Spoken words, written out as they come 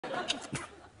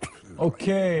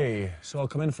Okay, so I'll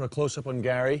come in for a close-up on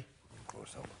Gary.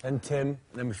 Close-up. Then Tim, and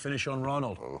then we finish on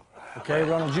Ronald. Oh. Okay,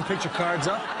 Ronald, you pick your cards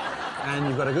up, and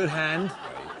you've got a good hand.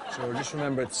 So just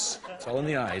remember, it's all in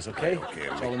the eyes, okay? Okay,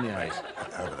 it's all in the eyes.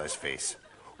 How about this face?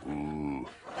 Ooh.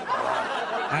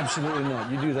 Absolutely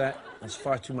not. You do that, that's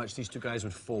far too much. These two guys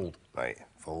would fold. Right,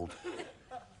 fold.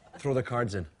 Throw the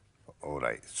cards in. All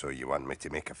right, so you want me to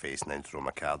make a face and then throw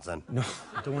my cards in? No,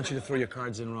 I don't want you to throw your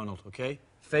cards in, Ronald, okay?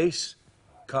 Face,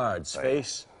 cards, right.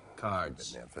 Face,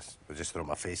 cards. A bit nervous. We'll just throw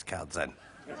my face cards in.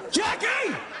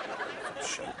 Jackie!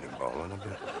 Shouting and bawling a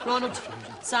bit. Ronald,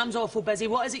 Sam's awful busy.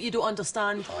 What is it you don't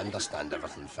understand? I understand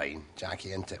everything fine.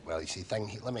 Jackie, ain't it? Well, you see,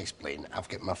 let me explain. I've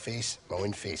got my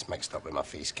own face mixed up with my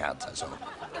face cards, that's all.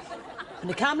 When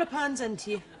the camera pans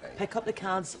into you, pick up the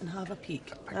cards and have a peek,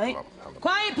 Pick right? them up,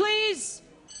 Quiet, please!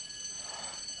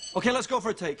 Okay, let's go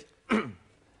for a take.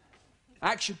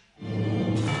 Action.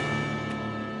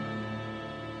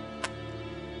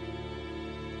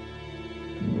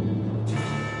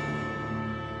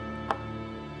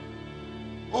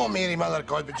 Oh, Mary, Mother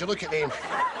God, would you look at them?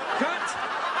 Cut!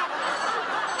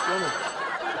 Ronald,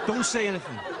 don't say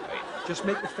anything. Just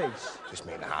make the face. Just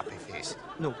make a happy face.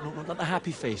 No, not the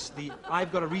happy face.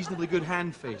 I've got a reasonably good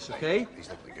hand face, okay? Right.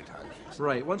 Reasonably good hand face.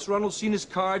 Right, once Ronald's seen his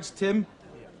cards, Tim,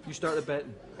 you start the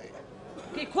betting. Right.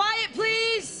 Okay, quiet,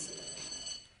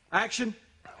 please! Action.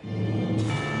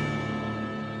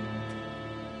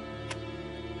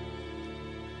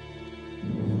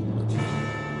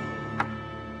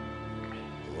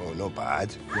 Oh, not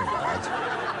bad. Not bad.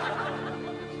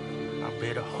 I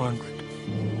bet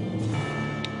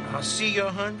 100. I'll see you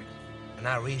 100, and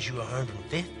I'll raise you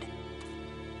 150.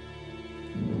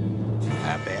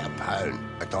 I bet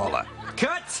 £1, $1.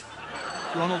 Cut!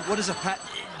 Ronald, what is a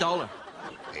dollar?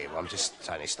 Hey, well, I'm just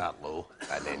trying to start low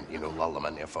and then, lull them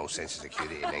into a false sense of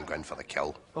security and then go in for the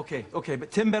kill. Okay,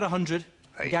 but Tim bet 100,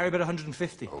 Right. and Gary bet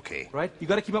 150. Okay. Right? You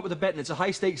got to keep up with the betting. It's a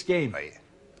high-stakes game. Right.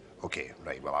 Okay,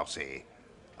 right, well, I'll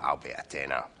bet a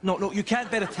tenner. No, you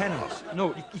can't bet a tenner.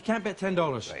 No, you can't bet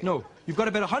 $10. Right. No, you've got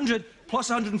to bet 100 plus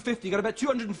 150. You got to bet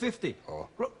 250. Oh.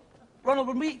 Ronald,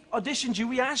 when we auditioned you,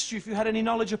 we asked you if you had any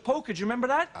knowledge of poker. Do you remember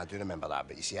that? I do remember that,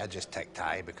 but you see, I just tick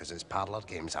tie because it's parlour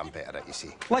games I'm better at, you see.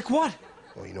 Like what?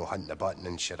 Well, hunting the button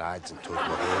and charades and toad mohay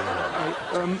and all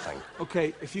that sort of thing.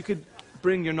 Okay, if you could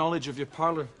bring your knowledge of your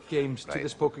parlour games to Right.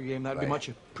 this poker game, that'd be Right. much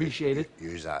appreciated.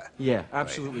 Use that. Yeah,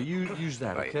 absolutely. You use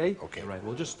that, Right. okay? Okay. Right,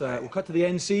 we'll just we'll cut to the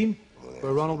end scene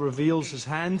where Ronald reveals his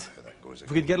hand. That goes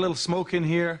If we could get a little smoke in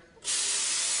here.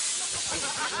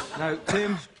 Now,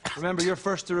 Tim, remember, you're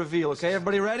first to reveal, okay?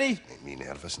 Everybody ready? Make me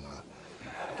nervous and all that.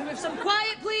 Can we have some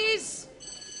quiet, please?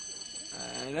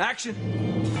 And action.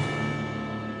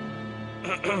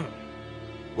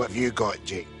 What have you got,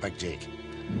 Jake? Big Jake?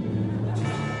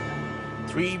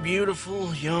 3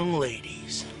 beautiful young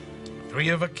ladies. 3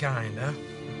 of a kind, huh?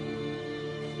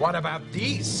 What about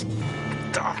these?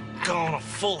 Doggone, a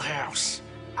full house.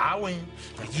 I win.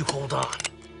 Now you hold on.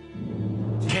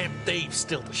 Camp Dave's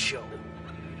still the show.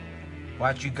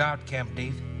 What you got, Camp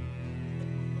Dave?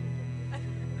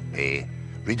 Hey,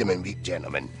 read 'em and weep,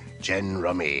 gentlemen. Gin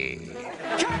rummy.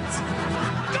 Cut!